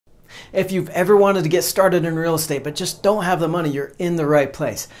If you've ever wanted to get started in real estate but just don't have the money, you're in the right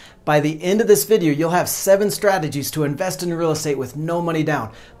place. By the end of this video, you'll have 7 strategies to invest in real estate with no money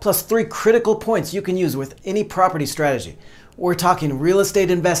down, plus 3 critical points you can use with any property strategy. We're talking real estate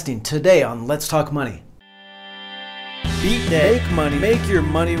investing today on Let's Talk Money. Beat debt, make money, make your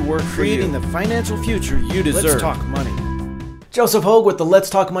money work for you, creating the financial future you deserve. Let's Talk Money. Joseph Hogue with the Let's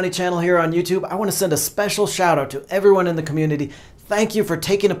Talk Money channel here on YouTube. I want to send a special shout out to everyone in the community. Thank you for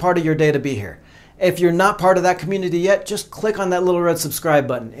taking a part of your day to be here. If you're not part of that community yet, just click on that little red subscribe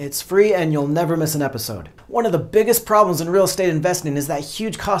button. It's free and you'll never miss an episode. One of the biggest problems in real estate investing is that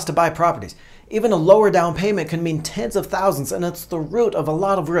huge cost to buy properties. Even a lower down payment can mean tens of thousands, and it's the root of a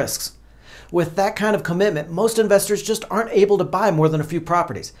lot of risks. With that kind of commitment, most investors just aren't able to buy more than a few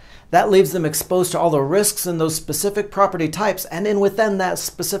properties. That leaves them exposed to all the risks in those specific property types and within that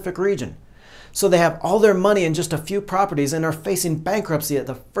specific region. So they have all their money in just a few properties and are facing bankruptcy at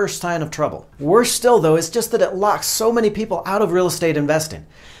the first sign of trouble. Worse still though is just that it locks so many people out of real estate investing.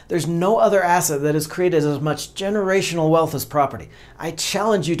 There's no other asset that has created as much generational wealth as property. I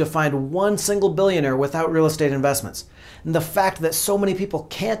challenge you to find one single billionaire without real estate investments. And the fact that so many people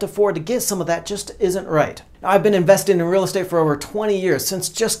can't afford to get some of that just isn't right. Now, I've been investing in real estate for over 20 years, since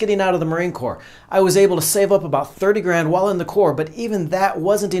just getting out of the Marine Corps. I was able to save up about 30 grand while in the Corps, but even that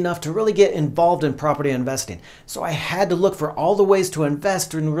wasn't enough to really get involved in property investing. So I had to look for all the ways to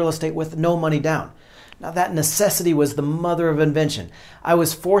invest in real estate with no money down. Now that necessity was the mother of invention. I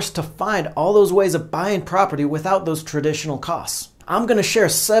was forced to find all those ways of buying property without those traditional costs. I'm going to share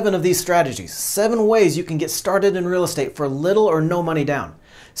 7 of these strategies, 7 ways you can get started in real estate for little or no money down.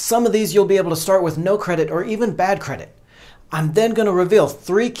 Some of these you'll be able to start with no credit or even bad credit. I'm then going to reveal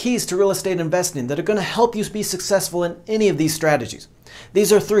 3 keys to real estate investing that are going to help you be successful in any of these strategies.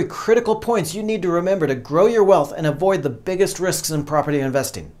 These are 3 critical points you need to remember to grow your wealth and avoid the biggest risks in property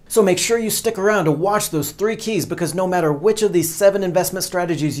investing. So make sure you stick around to watch those 3 keys, because no matter which of these 7 investment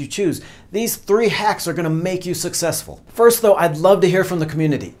strategies you choose, these 3 hacks are going to make you successful. First though, I'd love to hear from the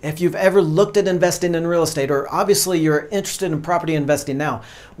community. If you've ever looked at investing in real estate, or obviously you're interested in property investing now,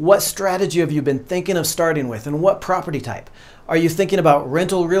 what strategy have you been thinking of starting with, and what property type? Are you thinking about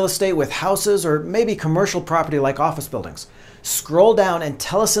rental real estate with houses, or maybe commercial property like office buildings? Scroll down and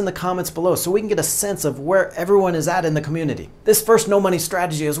tell us in the comments below so we can get a sense of where everyone is at in the community. This first no money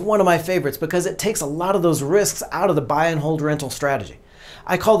strategy is one of my favorites because it takes a lot of those risks out of the buy and hold rental strategy.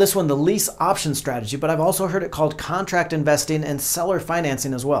 I call this one the lease option strategy, but I've also heard it called contract investing and seller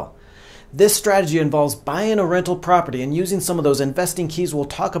financing as well. This strategy involves buying a rental property and using some of those investing keys we'll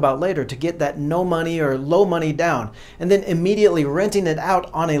talk about later to get that no money or low money down, and then immediately renting it out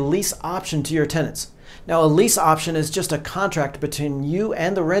on a lease option to your tenants. Now, a lease option is just a contract between you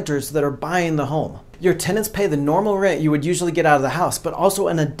and the renters that are buying the home. Your tenants pay the normal rent you would usually get out of the house, but also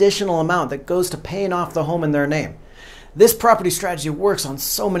an additional amount that goes to paying off the home in their name. This property strategy works on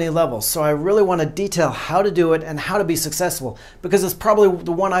so many levels, so I really want to detail how to do it and how to be successful, because it's probably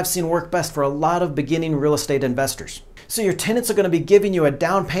the one I've seen work best for a lot of beginning real estate investors. So your tenants are going to be giving you a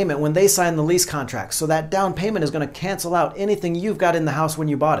down payment when they sign the lease contract, so that down payment is going to cancel out anything you've got in the house when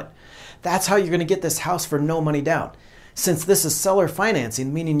you bought it. That's how you're going to get this house for no money down. Since this is seller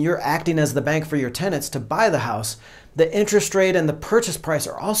financing, meaning you're acting as the bank for your tenants to buy the house, the interest rate and the purchase price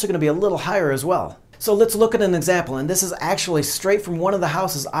are also going to be a little higher as well. So let's look at an example, and this is actually straight from one of the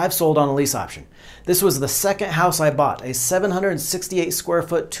houses I've sold on a lease option. This was the second house I bought, a 768 square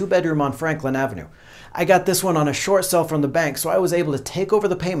foot 2-bedroom on Franklin Avenue. I got this one on a short sale from the bank, so I was able to take over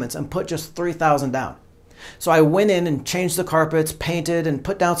the payments and put just $3,000 down. So I went in and changed the carpets, painted, and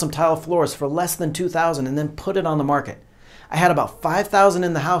put down some tile floors for less than $2,000 and then put it on the market. I had about $5,000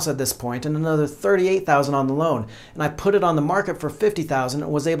 in the house at this point and another $38,000 on the loan, and I put it on the market for $50,000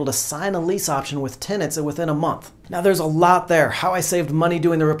 and was able to sign a lease option with tenants within a month. Now there's a lot there: how I saved money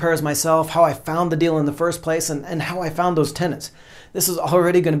doing the repairs myself, how I found the deal in the first place, and how I found those tenants. This is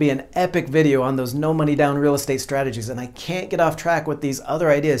already going to be an epic video on those no money down real estate strategies, and I can't get off track with these other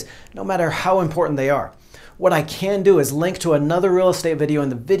ideas, no matter how important they are. What I can do is link to another real estate video in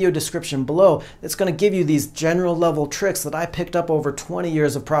the video description below that's going to give you these general level tricks that I picked up over 20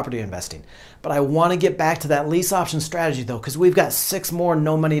 years of property investing. But I want to get back to that lease option strategy though, because we've got 6 more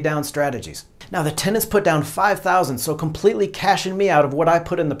no money down strategies. Now the tenants put down $5,000, so completely cashing me out of what I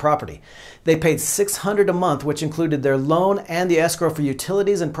put in the property. They paid $600 a month, which included their loan and the escrow for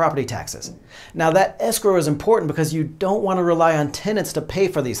utilities and property taxes. Now that escrow is important because you don't want to rely on tenants to pay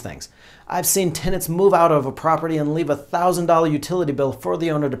for these things. I've seen tenants move out of a property and leave a $1,000 utility bill for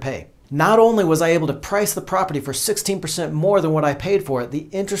the owner to pay. Not only was I able to price the property for 16% more than what I paid for it, the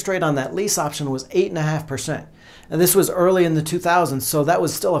interest rate on that lease option was 8.5%. And this was early in the 2000s, so that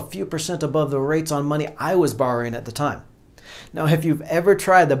was still a few percent above the rates on money I was borrowing at the time. Now, if you've ever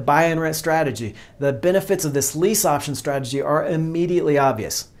tried the buy and rent strategy, the benefits of this lease option strategy are immediately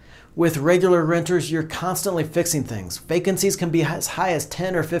obvious. With regular renters, you're constantly fixing things. Vacancies can be as high as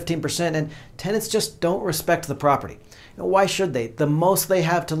 10 or 15%, and tenants just don't respect the property. Why should they? The most they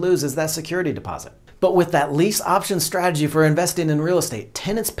have to lose is that security deposit. But with that lease option strategy for investing in real estate,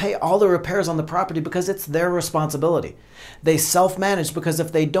 tenants pay all the repairs on the property because it's their responsibility. They self-manage because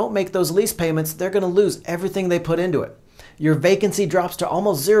if they don't make those lease payments, they're going to lose everything they put into it. Your vacancy drops to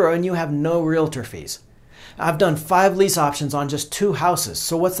almost zero and you have no realtor fees. I've done 5 lease options on just 2 houses,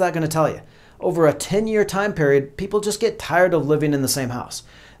 so what's that going to tell you? Over a 10-year time period, people just get tired of living in the same house.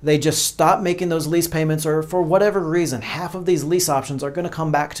 They just stop making those lease payments, or for whatever reason, half of these lease options are going to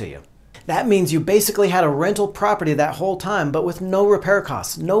come back to you. That means you basically had a rental property that whole time, but with no repair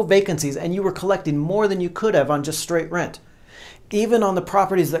costs, no vacancies, and you were collecting more than you could have on just straight rent. Even on the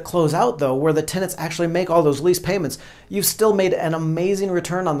properties that close out, though, where the tenants actually make all those lease payments, you've still made an amazing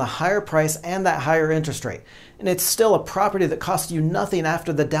return on the higher price and that higher interest rate. And it's still a property that costs you nothing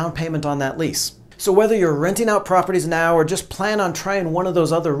after the down payment on that lease. So whether you're renting out properties now or just plan on trying one of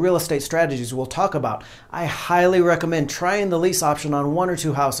those other real estate strategies we'll talk about, I highly recommend trying the lease option on 1 or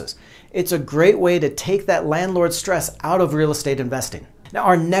 2 houses. It's a great way to take that landlord stress out of real estate investing. Now,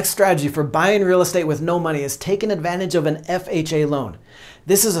 our next strategy for buying real estate with no money is taking advantage of an FHA loan.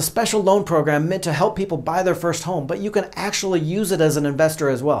 This is a special loan program meant to help people buy their first home, but you can actually use it as an investor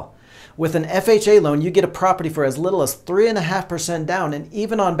as well. With an FHA loan, you get a property for as little as 3.5% down and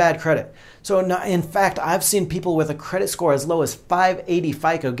even on bad credit. So in fact, I've seen people with a credit score as low as 580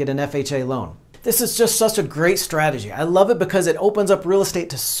 FICO get an FHA loan. This is just such a great strategy. I love it because it opens up real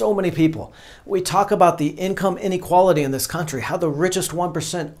estate to so many people. We talk about the income inequality in this country, how the richest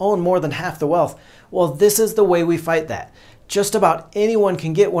 1% own more than half the wealth. Well, this is the way we fight that. Just about anyone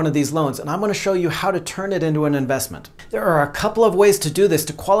can get one of these loans, and I'm going to show you how to turn it into an investment. There are a couple of ways to do this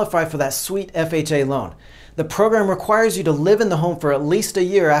to qualify for that sweet FHA loan. The program requires you to live in the home for at least a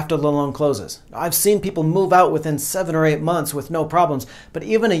year after the loan closes. I've seen people move out within 7 or 8 months with no problems, but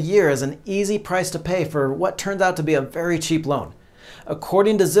even a year is an easy price to pay for what turns out to be a very cheap loan.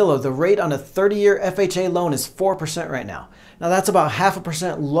 According to Zillow, the rate on a 30-year FHA loan is 4% right now. Now that's about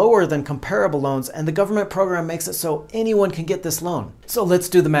 0.5% lower than comparable loans, and the government program makes it so anyone can get this loan. So let's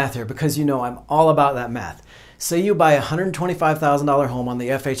do the math here, because you know I'm all about that math. Say you buy a $125,000 home on the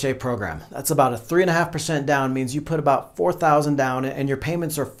FHA program. That's about a 3.5% down, means you put about $4,000 down and your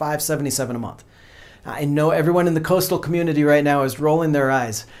payments are $577 a month. I know everyone in the coastal community right now is rolling their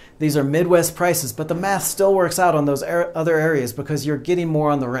eyes. These are Midwest prices, but the math still works out on those other areas because you're getting more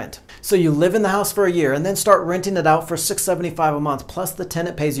on the rent. So you live in the house for a year and then start renting it out for $675 a month, plus the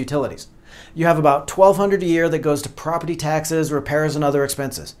tenant pays utilities. You have about $1,200 a year that goes to property taxes, repairs, and other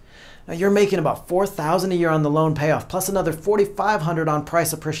expenses. Now you're making about $4,000 a year on the loan payoff, plus another $4,500 on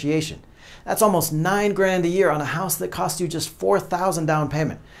price appreciation. That's almost $9,000 a year on a house that cost you just $4,000 down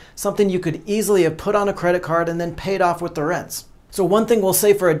payment, something you could easily have put on a credit card and then paid off with the rents. So one thing we'll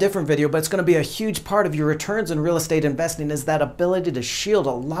say for a different video, but it's going to be a huge part of your returns in real estate investing, is that ability to shield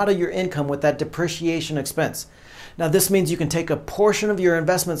a lot of your income with that depreciation expense. Now this means you can take a portion of your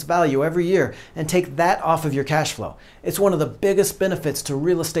investment's value every year and take that off of your cash flow. It's one of the biggest benefits to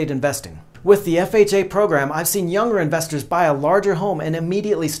real estate investing. With the FHA program, I've seen younger investors buy a larger home and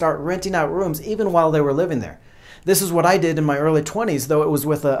immediately start renting out rooms even while they were living there. This is what I did in my early 20s, though it was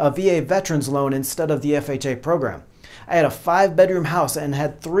with a VA veterans loan instead of the FHA program. I had a 5-bedroom house and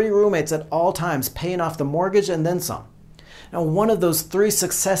had 3 roommates at all times, paying off the mortgage and then some. Now, one of those 3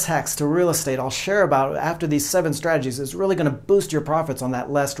 success hacks to real estate I'll share about after these 7 strategies is really going to boost your profits on that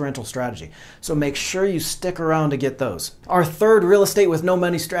less rental strategy. So make sure you stick around to get those. Our third real estate with no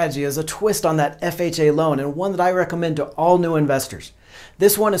money strategy is a twist on that FHA loan, and one that I recommend to all new investors.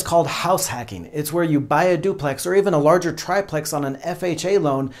 This one is called house hacking. It's where you buy a duplex or even a larger triplex on an FHA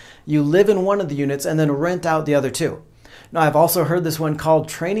loan, you live in one of the units and then rent out the other 2. Now, I've also heard this one called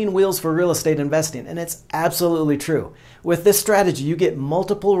training wheels for real estate investing, and it's absolutely true. With this strategy, you get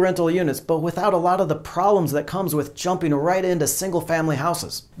multiple rental units, but without a lot of the problems that comes with jumping right into single-family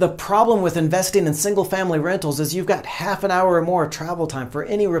houses. The problem with investing in single-family rentals is you've got half an hour or more travel time for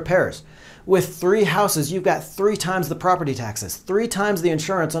any repairs. With 3 houses, you've got 3 times the property taxes, 3 times the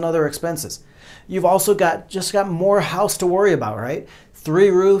insurance and other expenses. You've also got more house to worry about, right? 3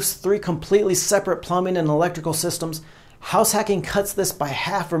 roofs, 3 completely separate plumbing and electrical systems. House hacking cuts this by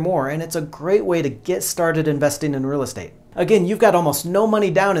half or more, and it's a great way to get started investing in real estate. Again, you've got almost no money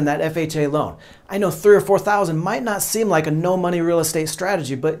down in that FHA loan. I know $3,000 or $4,000 might not seem like a no money real estate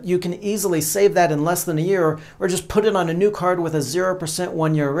strategy, but you can easily save that in less than a year or just put it on a new card with a 0%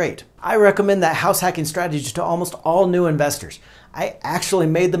 1-year rate. I recommend that house hacking strategy to almost all new investors. I actually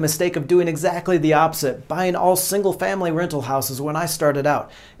made the mistake of doing exactly the opposite, buying all single family rental houses when I started out,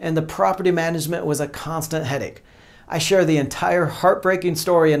 and the property management was a constant headache. I share the entire heartbreaking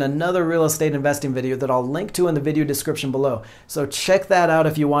story in another real estate investing video that I'll link to in the video description below, so check that out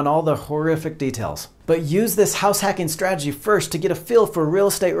if you want all the horrific details. But use this house hacking strategy first to get a feel for real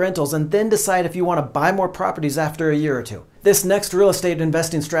estate rentals and then decide if you want to buy more properties after a year or two. This next real estate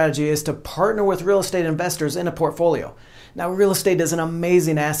investing strategy is to partner with real estate investors in a portfolio. Now, real estate is an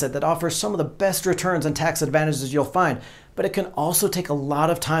amazing asset that offers some of the best returns and tax advantages you'll find, but it can also take a lot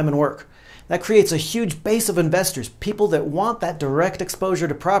of time and work. That creates a huge base of investors, people that want that direct exposure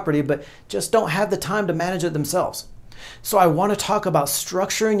to property but just don't have the time to manage it themselves. So I want to talk about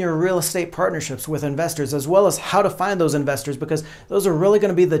structuring your real estate partnerships with investors as well as how to find those investors, because those are really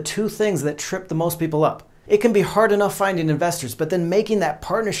going to be the two things that trip the most people up. It can be hard enough finding investors, but then making that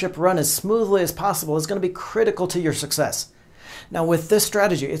partnership run as smoothly as possible is going to be critical to your success. Now, with this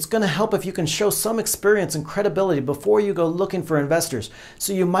strategy, it's going to help if you can show some experience and credibility before you go looking for investors.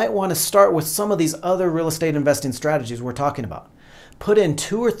 So you might want to start with some of these other real estate investing strategies we're talking about. Put in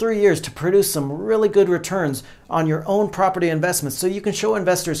 2 or 3 years to produce some really good returns on your own property investments so you can show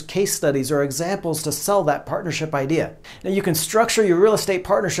investors case studies or examples to sell that partnership idea. Now, you can structure your real estate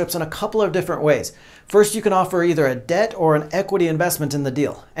partnerships in a couple of different ways. First, you can offer either a debt or an equity investment in the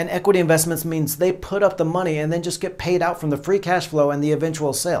deal. And equity investments means they put up the money and then just get paid out from the free cash flow and the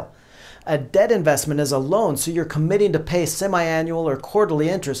eventual sale. A debt investment is a loan, so you're committing to pay semi-annual or quarterly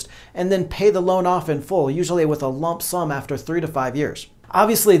interest and then pay the loan off in full, usually with a lump sum after 3 to 5 years.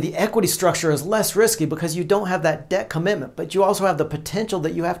 Obviously, the equity structure is less risky because you don't have that debt commitment, but you also have the potential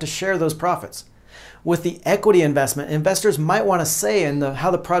that you have to share those profits. With the equity investment, investors might want to say in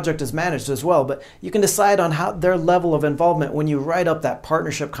how the project is managed as well, but you can decide on their level of involvement when you write up that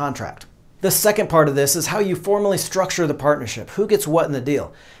partnership contract. The second part of this is how you formally structure the partnership, who gets what in the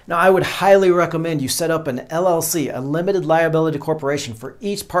deal. Now, I would highly recommend you set up an LLC, a limited liability corporation, for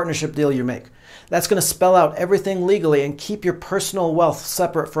each partnership deal you make. That's going to spell out everything legally and keep your personal wealth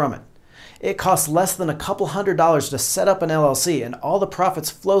separate from it. It costs less than a couple $100s to set up an LLC, and all the profits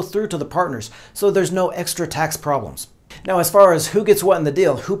flow through to the partners, so there's no extra tax problems. Now, as far as who gets what in the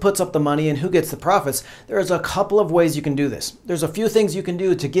deal, who puts up the money and who gets the profits, there's a couple of ways you can do this. There's a few things you can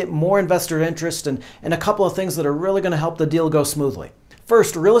do to get more investor interest and a couple of things that are really going to help the deal go smoothly.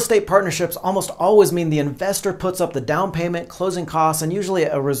 First, real estate partnerships almost always mean the investor puts up the down payment, closing costs, and usually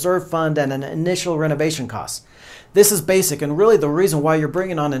a reserve fund and an initial renovation cost. This is basic and really the reason why you're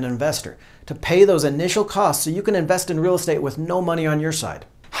bringing on an investor, to pay those initial costs so you can invest in real estate with no money on your side.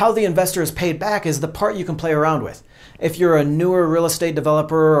 How the investor is paid back is the part you can play around with. If you're a newer real estate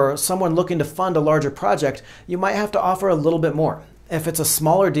developer or someone looking to fund a larger project, you might have to offer a little bit more. If it's a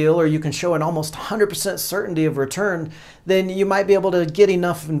smaller deal or you can show an almost 100% certainty of return, then you might be able to get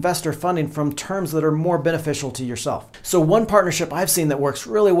enough investor funding from terms that are more beneficial to yourself. So one partnership I've seen that works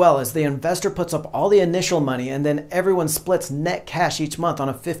really well is the investor puts up all the initial money and then everyone splits net cash each month on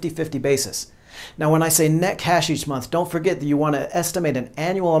a 50-50 basis. Now, when I say net cash each month, don't forget that you want to estimate an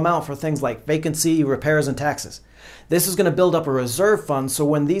annual amount for things like vacancy, repairs, and taxes. This is going to build up a reserve fund so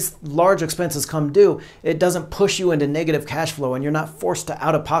when these large expenses come due, it doesn't push you into negative cash flow and you're not forced to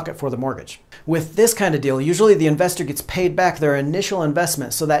out of pocket for the mortgage. With this kind of deal, usually the investor gets paid back their initial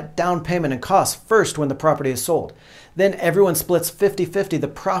investment, so that down payment and costs first when the property is sold. Then everyone splits 50-50 the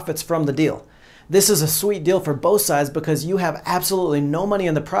profits from the deal. This is a sweet deal for both sides because you have absolutely no money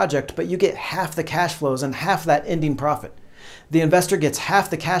in the project, but you get half the cash flows and half that ending profit. The investor gets half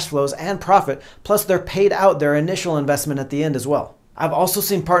the cash flows and profit, plus they're paid out their initial investment at the end as well. I've also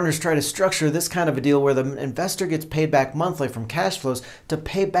seen partners try to structure this kind of a deal where the investor gets paid back monthly from cash flows to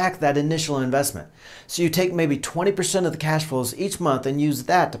pay back that initial investment. So you take maybe 20% of the cash flows each month and use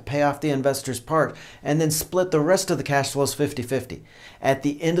that to pay off the investor's part, and then split the rest of the cash flows 50-50. At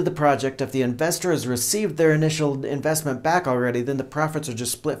the end of the project, if the investor has received their initial investment back already, then the profits are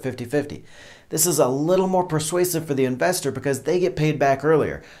just split 50-50. This is a little more persuasive for the investor because they get paid back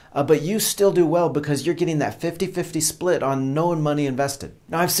earlier, but you still do well because you're getting that 50-50 split on known money invested.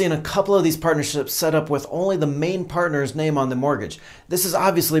 Now, I've seen a couple of these partnerships set up with only the main partner's name on the mortgage. This is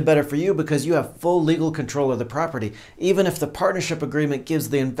obviously better for you because you have full legal control of the property, even if the partnership agreement gives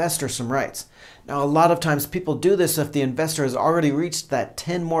the investor some rights. Now, a lot of times people do this if the investor has already reached that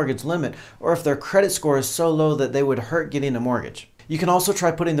 10 mortgage limit or if their credit score is so low that they would hurt getting a mortgage. You can also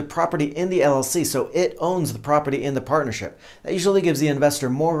try putting the property in the LLC so it owns the property in the partnership. That usually gives the investor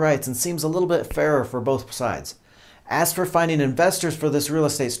more rights and seems a little bit fairer for both sides. As for finding investors for this real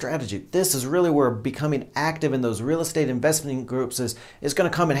estate strategy, this is really where becoming active in those real estate investment groups is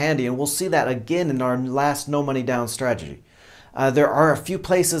going to come in handy, and we'll see that again in our last no money down strategy. There are a few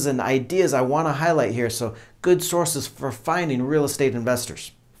places and ideas I want to highlight here, so good sources for finding real estate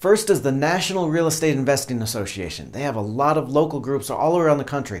investors. First is the National Real Estate Investing Association. They have a lot of local groups all around the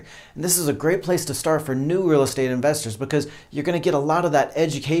country, and this is a great place to start for new real estate investors because you're going to get a lot of that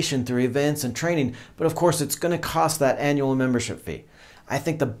education through events and training, but of course it's going to cost that annual membership fee. I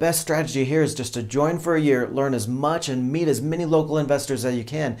think the best strategy here is just to join for a year, learn as much and meet as many local investors as you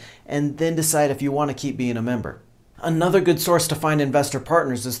can, and then decide if you want to keep being a member. Another good source to find investor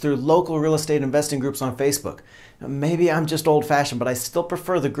partners is through local real estate investing groups on Facebook. Maybe I'm just old-fashioned, but I still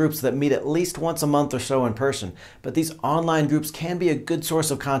prefer the groups that meet at least once a month or so in person. But these online groups can be a good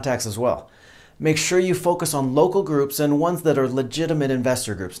source of contacts as well. Make sure you focus on local groups and ones that are legitimate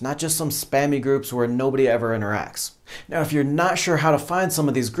investor groups, not just some spammy groups where nobody ever interacts. Now, if you're not sure how to find some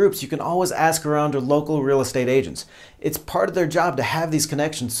of these groups, you can always ask around to local real estate agents. It's part of their job to have these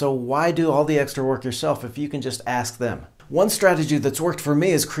connections, so why do all the extra work yourself if you can just ask them? One strategy that's worked for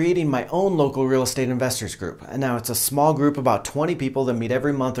me is creating my own local real estate investors group. And now it's a small group, about 20 people that meet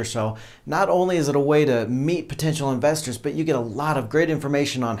every month or so. Not only is it a way to meet potential investors, but you get a lot of great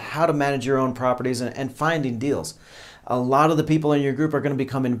information on how to manage your own properties and finding deals. A lot of the people in your group are going to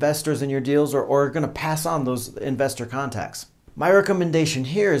become investors in your deals or are going to pass on those investor contacts. My recommendation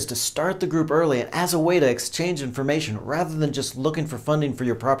here is to start the group early and as a way to exchange information rather than just looking for funding for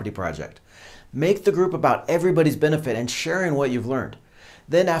your property project. Make the group about everybody's benefit and sharing what you've learned.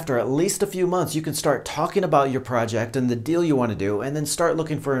 Then after at least a few months, you can start talking about your project and the deal you want to do, and then start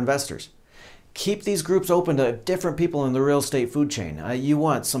looking for investors. Keep these groups open to different people in the real estate food chain. You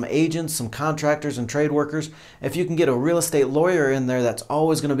want some agents, some contractors, and trade workers. If you can get a real estate lawyer in there, that's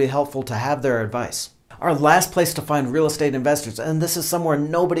always going to be helpful to have their advice. Our last place to find real estate investors, and this is somewhere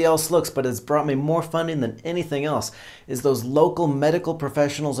nobody else looks but has brought me more funding than anything else, is those local medical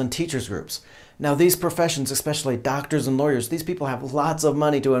professionals and teachers groups. Now these professions, especially doctors and lawyers, these people have lots of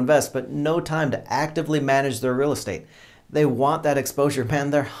money to invest but no time to actively manage their real estate. They want that exposure,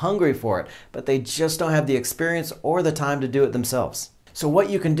 man, they're hungry for it, but they just don't have the experience or the time to do it themselves. So what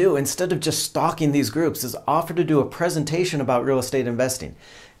you can do, instead of just stalking these groups, is offer to do a presentation about real estate investing.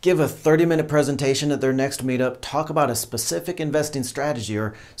 Give a 30-minute presentation at their next meetup, talk about a specific investing strategy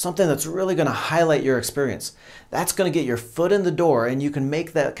or something that's really going to highlight your experience. That's going to get your foot in the door and you can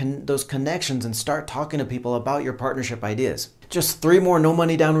make those connections and start talking to people about your partnership ideas. Just 3 more no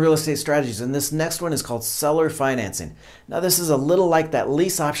money down real estate strategies, and this next one is called seller financing. Now this is a little like that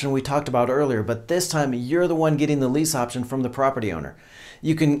lease option we talked about earlier, but this time you're the one getting the lease option from the property owner.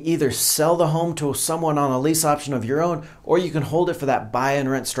 You can either sell the home to someone on a lease option of your own, or you can hold it for that buy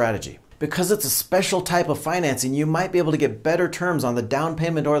and rent strategy. Because it's a special type of financing, you might be able to get better terms on the down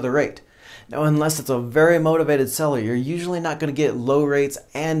payment or the rate. Now, unless it's a very motivated seller, you're usually not going to get low rates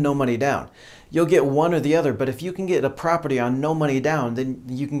and no money down. You'll get one or the other, but if you can get a property on no money down, then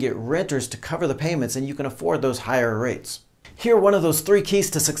you can get renters to cover the payments and you can afford those higher rates. Here, one of those 3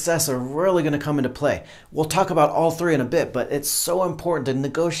 keys to success are really going to come into play. We'll talk about all 3 in a bit, but it's so important to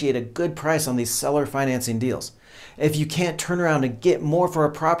negotiate a good price on these seller financing deals. If you can't turn around and get more for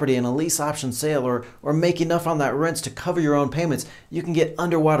a property in a lease option sale or make enough on that rents to cover your own payments, you can get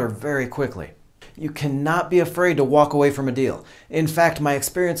underwater very quickly. You cannot be afraid to walk away from a deal. In fact, my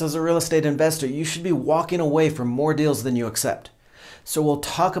experience as a real estate investor, you should be walking away from more deals than you accept. So we'll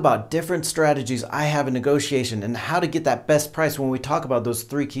talk about different strategies I have in negotiation and how to get that best price when we talk about those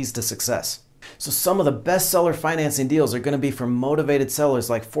 3 keys to success. So some of the best seller financing deals are going to be from motivated sellers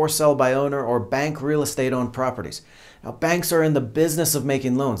like for sale by owner or bank real estate owned properties. Now banks are in the business of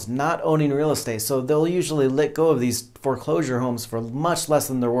making loans, not owning real estate, so they'll usually let go of these foreclosure homes for much less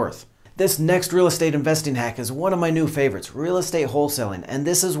than they're worth. This next real estate investing hack is one of my new favorites, real estate wholesaling, and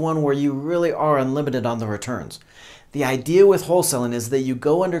this is one where you really are unlimited on the returns. The idea with wholesaling is that you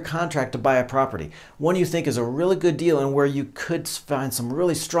go under contract to buy a property, one you think is a really good deal and where you could find some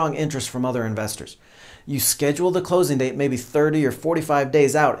really strong interest from other investors. You schedule the closing date maybe 30 or 45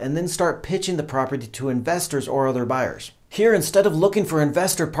 days out and then start pitching the property to investors or other buyers. Here, instead of looking for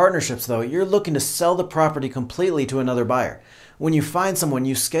investor partnerships though, you're looking to sell the property completely to another buyer. When you find someone,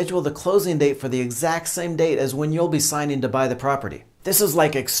 you schedule the closing date for the exact same date as when you'll be signing to buy the property. This is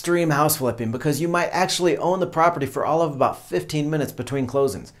like extreme house flipping because you might actually own the property for all of about 15 minutes between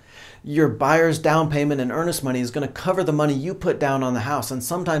closings. Your buyer's down payment and earnest money is going to cover the money you put down on the house and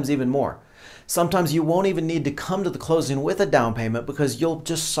sometimes even more. Sometimes you won't even need to come to the closing with a down payment because you'll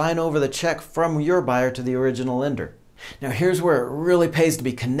just sign over the check from your buyer to the original lender. Now here's where it really pays to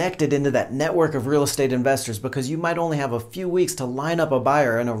be connected into that network of real estate investors, because you might only have a few weeks to line up a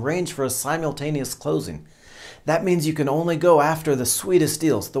buyer and arrange for a simultaneous closing. That means you can only go after the sweetest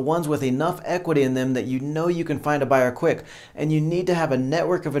deals, the ones with enough equity in them that you know you can find a buyer quick, and you need to have a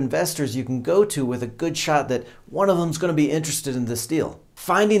network of investors you can go to with a good shot that one of them is going to be interested in this deal.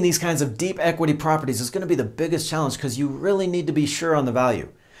 Finding these kinds of deep equity properties is going to be the biggest challenge because you really need to be sure on the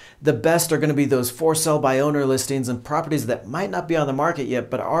value. The best are going to be those for sale by owner listings and properties that might not be on the market yet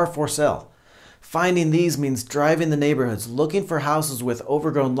but are for sale. Finding these means driving the neighborhoods, looking for houses with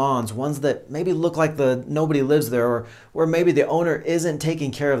overgrown lawns, ones that maybe look like nobody lives there, or where maybe the owner isn't taking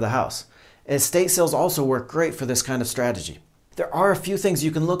care of the house. Estate sales also work great for this kind of strategy. There are a few things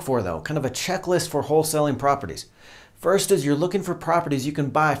you can look for though, kind of a checklist for wholesaling properties. First is you're looking for properties you can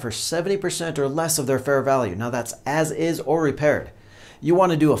buy for 70% or less of their fair value. Now that's as is or repaired. You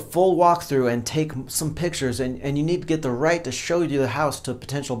want to do a full walkthrough and take some pictures, and you need to get the right to show you the house to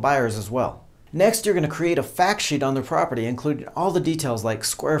potential buyers as well. Next, you're going to create a fact sheet on the property, including all the details like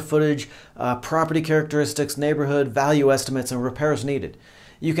square footage, property characteristics, neighborhood, value estimates, and repairs needed.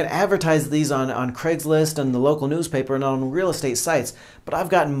 You can advertise these on Craigslist and the local newspaper and on real estate sites, but I've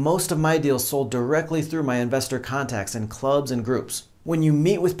gotten most of my deals sold directly through my investor contacts in clubs and groups. When you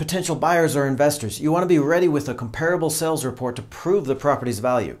meet with potential buyers or investors, you want to be ready with a comparable sales report to prove the property's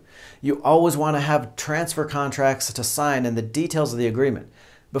value. You always want to have transfer contracts to sign and the details of the agreement.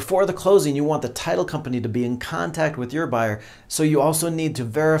 Before the closing, you want the title company to be in contact with your buyer, so you also need to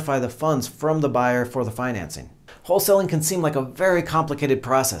verify the funds from the buyer for the financing. Wholesaling can seem like a very complicated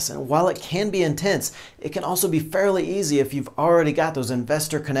process, and while it can be intense, it can also be fairly easy if you've already got those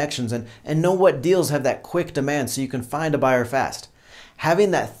investor connections and know what deals have that quick demand so you can find a buyer fast.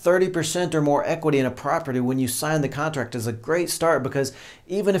 Having that 30% or more equity in a property when you sign the contract is a great start, because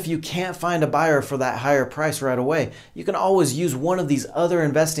even if you can't find a buyer for that higher price right away, you can always use one of these other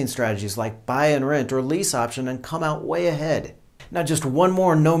investing strategies like buy and rent or lease option and come out way ahead. Now just one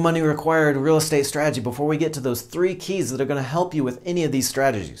more no money required real estate strategy before we get to those 3 keys that are going to help you with any of these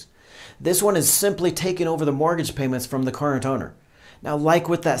strategies. This one is simply taking over the mortgage payments from the current owner. Now, like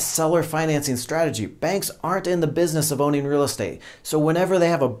with that seller financing strategy, banks aren't in the business of owning real estate. So whenever they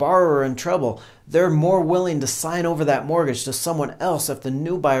have a borrower in trouble, they're more willing to sign over that mortgage to someone else if the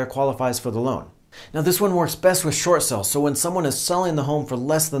new buyer qualifies for the loan. Now, this one works best with short sales. So when someone is selling the home for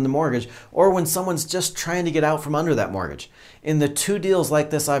less than the mortgage, or when someone's just trying to get out from under that mortgage. In the 2 deals like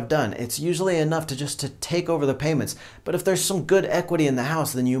this I've done, it's usually enough to take over the payments. But if there's some good equity in the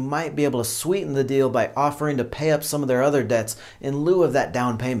house, then you might be able to sweeten the deal by offering to pay up some of their other debts in lieu of that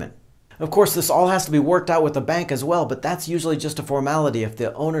down payment. Of course, this all has to be worked out with the bank as well, but that's usually just a formality if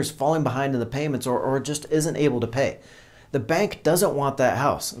the owner's falling behind in the payments or just isn't able to pay. The bank doesn't want that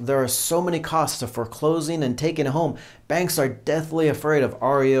house. There are so many costs to foreclosing and taking a home. Banks are deathly afraid of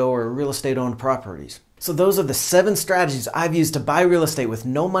REO or real estate owned properties. So those are the 7 strategies I've used to buy real estate with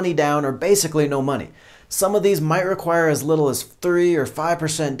no money down, or basically no money. Some of these might require as little as 3 or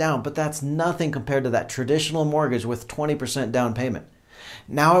 5% down, but that's nothing compared to that traditional mortgage with 20% down payment.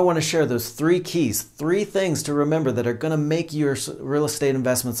 Now I want to share those 3 keys, 3 things to remember that are going to make your real estate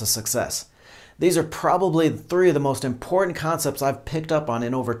investments a success. These are probably 3 of the most important concepts I've picked up on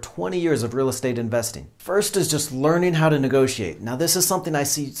in over 20 years of real estate investing. First is just learning how to negotiate. Now this is something I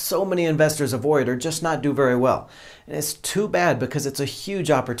see so many investors avoid or just not do very well. And it's too bad because it's a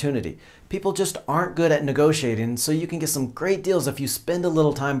huge opportunity. People just aren't good at negotiating, so you can get some great deals if you spend a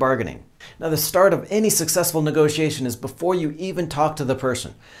little time bargaining. Now the start of any successful negotiation is before you even talk to the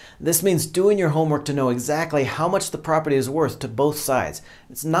person. This means doing your homework to know exactly how much the property is worth to both sides.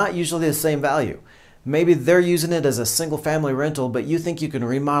 It's not usually the same value. Maybe they're using it as a single family rental, but you think you can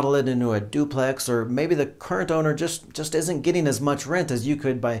remodel it into a duplex, or maybe the current owner just isn't getting as much rent as you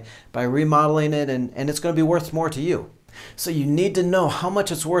could by remodeling it, and it's going to be worth more to you. So you need to know how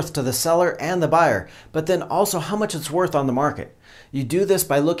much it's worth to the seller and the buyer, but then also how much it's worth on the market. You do this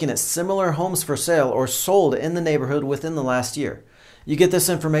by looking at similar homes for sale or sold in the neighborhood within the last year. You get this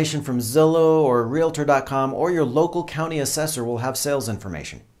information from Zillow or Realtor.com, or your local county assessor will have sales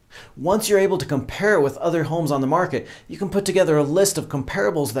information. Once you're able to compare it with other homes on the market, you can put together a list of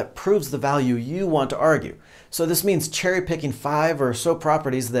comparables that proves the value you want to argue. So this means cherry picking 5 or so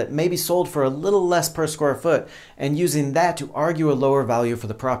properties that may be sold for a little less per square foot and using that to argue a lower value for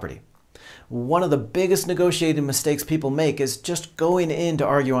the property. One of the biggest negotiating mistakes people make is just going in to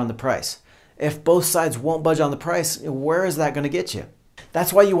argue on the price. If both sides won't budge on the price, where is that going to get you?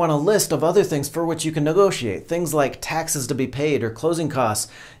 That's why you want a list of other things for which you can negotiate. Things like taxes to be paid or closing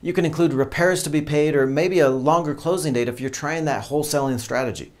costs. You can include repairs to be paid or maybe a longer closing date if you're trying that wholesaling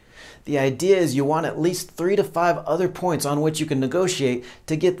strategy. The idea is you want at least 3 to 5 other points on which you can negotiate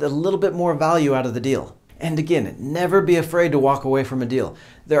to get a little bit more value out of the deal. And again, never be afraid to walk away from a deal.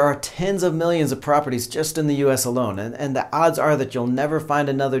 There are tens of millions of properties just in the US alone, and the odds are that you'll never find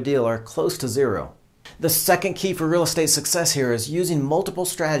another deal are close to zero. The second key for real estate success here is using multiple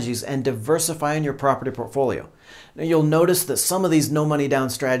strategies and diversifying your property portfolio. Now, you'll notice that some of these no money down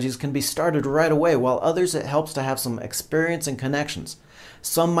strategies can be started right away, while others it helps to have some experience and connections.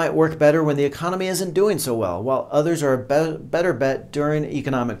 Some might work better when the economy isn't doing so well, while others are a better bet during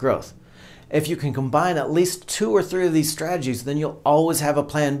economic growth. If you can combine at least 2 or 3 of these strategies, then you'll always have a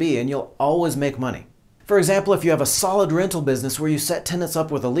plan B and you'll always make money. For example, if you have a solid rental business where you set tenants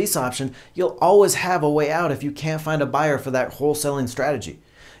up with a lease option, you'll always have a way out if you can't find a buyer for that wholesaling strategy.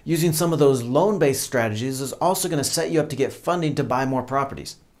 Using some of those loan-based strategies is also going to set you up to get funding to buy more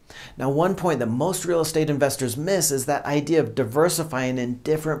properties. Now, one point that most real estate investors miss is that idea of diversifying in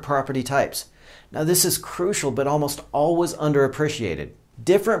different property types. Now, this is crucial but almost always underappreciated.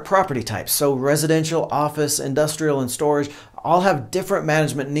 Different property types, so residential, office, industrial, and storage, all have different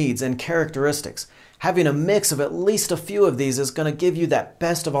management needs and characteristics. Having a mix of at least a few of these is going to give you that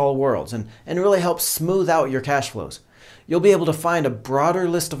best of all worlds and really help smooth out your cash flows. You'll be able to find a broader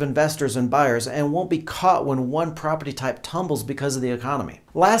list of investors and buyers and won't be caught when one property type tumbles because of the economy.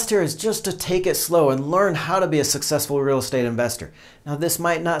 Last here is just to take it slow and learn how to be a successful real estate investor. Now, this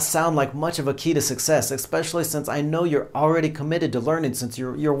might not sound like much of a key to success, especially since I know you're already committed to learning since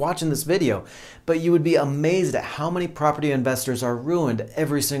you're watching this video, but you would be amazed at how many property investors are ruined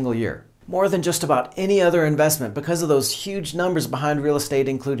every single year. More than just about any other investment, because of those huge numbers behind real estate,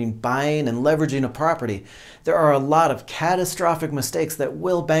 including buying and leveraging a property, there are a lot of catastrophic mistakes that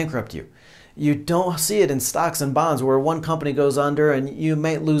will bankrupt you. You don't see it in stocks and bonds where one company goes under and you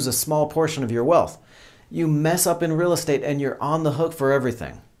may lose a small portion of your wealth. You mess up in real estate and you're on the hook for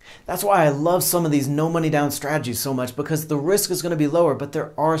everything. That's why I love some of these no money down strategies so much, because the risk is going to be lower, but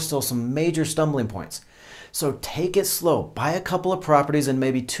there are still some major stumbling points. So take it slow, buy a couple of properties and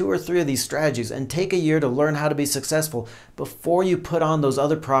maybe 2 or 3 of these strategies and take a year to learn how to be successful before you put on those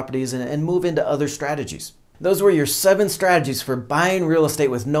other properties and move into other strategies. Those were your 7 strategies for buying real estate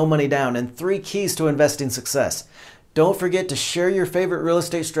with no money down and 3 keys to investing success. Don't forget to share your favorite real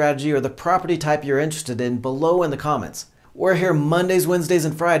estate strategy or the property type you're interested in below in the comments. We're here Mondays, Wednesdays,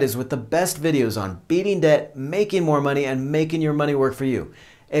 and Fridays with the best videos on beating debt, making more money, and making your money work for you.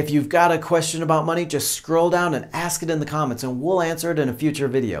 If you've got a question about money, just scroll down and ask it in the comments and we'll answer it in a future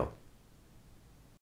video.